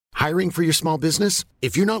Hiring for your small business?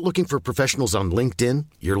 If you're not looking for professionals on LinkedIn,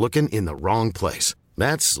 you're looking in the wrong place.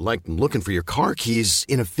 That's like looking for your car keys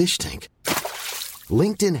in a fish tank.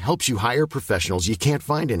 LinkedIn helps you hire professionals you can't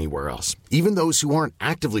find anywhere else, even those who aren't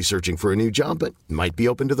actively searching for a new job but might be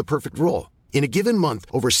open to the perfect role. In a given month,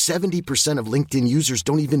 over 70% of LinkedIn users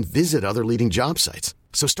don't even visit other leading job sites.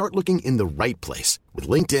 So start looking in the right place. With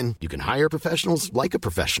LinkedIn, you can hire professionals like a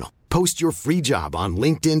professional. Post your free job on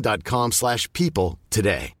linkedin.com/people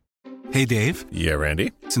today. Hey, Dave. Yeah,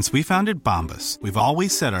 Randy. Since we founded Bombas, we've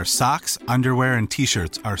always said our socks, underwear, and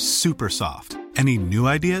T-shirts are super soft. Any new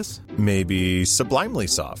ideas? Maybe sublimely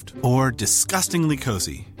soft. Or disgustingly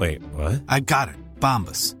cozy. Wait, what? I got it.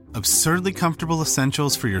 Bombas. Absurdly comfortable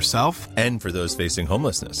essentials for yourself and for those facing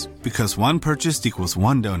homelessness. Because one purchased equals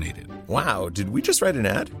one donated. Wow, did we just write an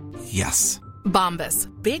ad? Yes. Bombas.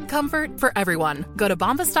 Big comfort for everyone. Go to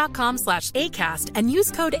bombas.com/ACAST and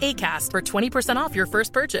use code ACAST for 20% off your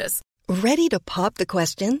first purchase. Ready to pop the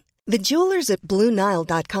question? The jewelers at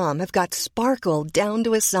BlueNile.com have got sparkle down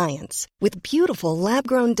to a science with beautiful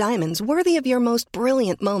lab-grown diamonds worthy of your most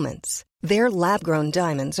brilliant moments. Their lab-grown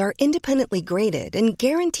diamonds are independently graded and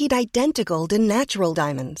guaranteed identical to natural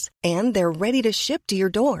diamonds, and they're ready to ship to your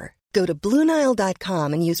door. Go to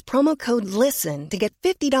BlueNile.com and use promo code LISTEN to get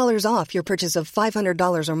 $50 off your purchase of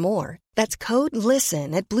 $500 or more. That's code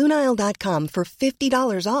LISTEN at BlueNile.com for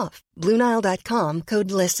 $50 off. BlueNile.com,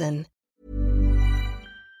 code LISTEN.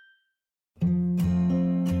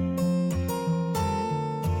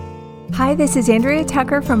 Hi, this is Andrea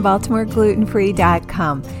Tucker from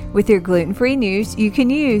BaltimoreGlutenFree.com with your gluten-free news you can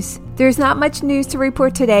use. There's not much news to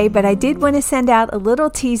report today, but I did want to send out a little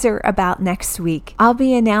teaser about next week. I'll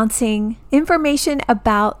be announcing information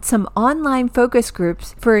about some online focus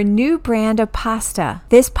groups for a new brand of pasta.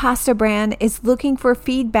 This pasta brand is looking for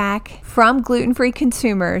feedback from gluten-free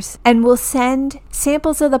consumers and will send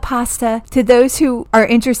samples of the pasta to those who are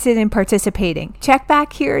interested in participating. Check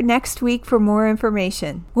back here next week for more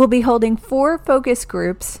information. We'll be holding 4 focus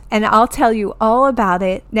groups, and I'll tell you all about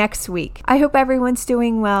it next week. I hope everyone's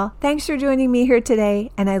doing well. Thanks for joining me here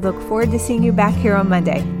today, and I look forward to seeing you back here on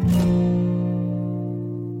Monday.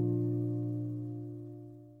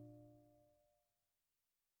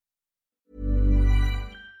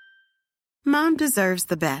 Mom deserves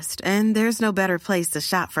the best, and there's no better place to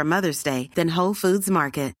shop for Mother's Day than Whole Foods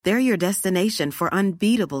Market. They're your destination for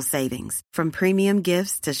unbeatable savings, from premium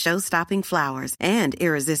gifts to show-stopping flowers and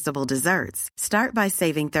irresistible desserts. Start by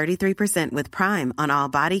saving 33% with Prime on all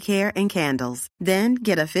body care and candles. Then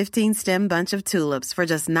get a 15-stem bunch of tulips for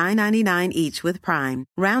just $9.99 each with Prime.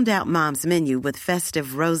 Round out Mom's menu with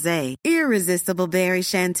festive rosé, irresistible berry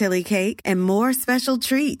chantilly cake, and more special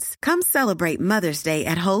treats. Come celebrate Mother's Day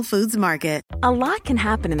at Whole Foods Market. A lot can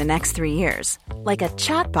happen in the next 3 years. Like a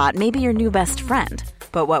chatbot may be your new best friend.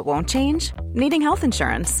 But what won't change? Needing health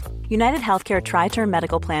insurance. United Healthcare Tri-Term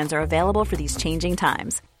Medical Plans are available for these changing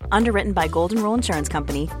times. Underwritten by Golden Rule Insurance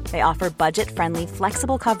Company, they offer budget-friendly,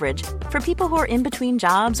 flexible coverage for people who are in between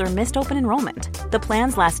jobs or missed open enrollment. The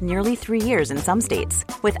plans last nearly 3 years in some states,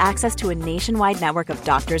 with access to a nationwide network of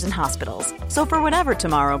doctors and hospitals. So for whatever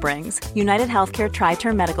tomorrow brings, United Healthcare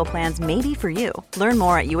Tri-Term Medical Plans may be for you. Learn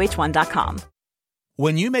more at uh1.com.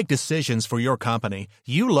 When you make decisions for your company,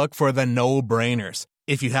 you look for the no-brainers.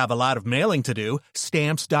 If you have a lot of mailing to do,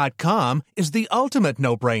 Stamps.com is the ultimate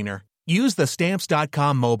no-brainer. Use the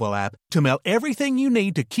Stamps.com mobile app to mail everything you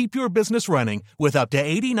need to keep your business running with up to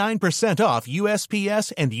 89% off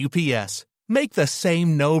USPS and UPS. Make the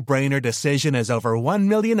same no-brainer decision as over 1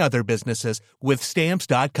 million other businesses with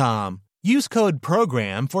Stamps.com. Use code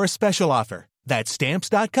PROGRAM for a special offer. That's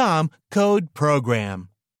Stamps.com, code PROGRAM.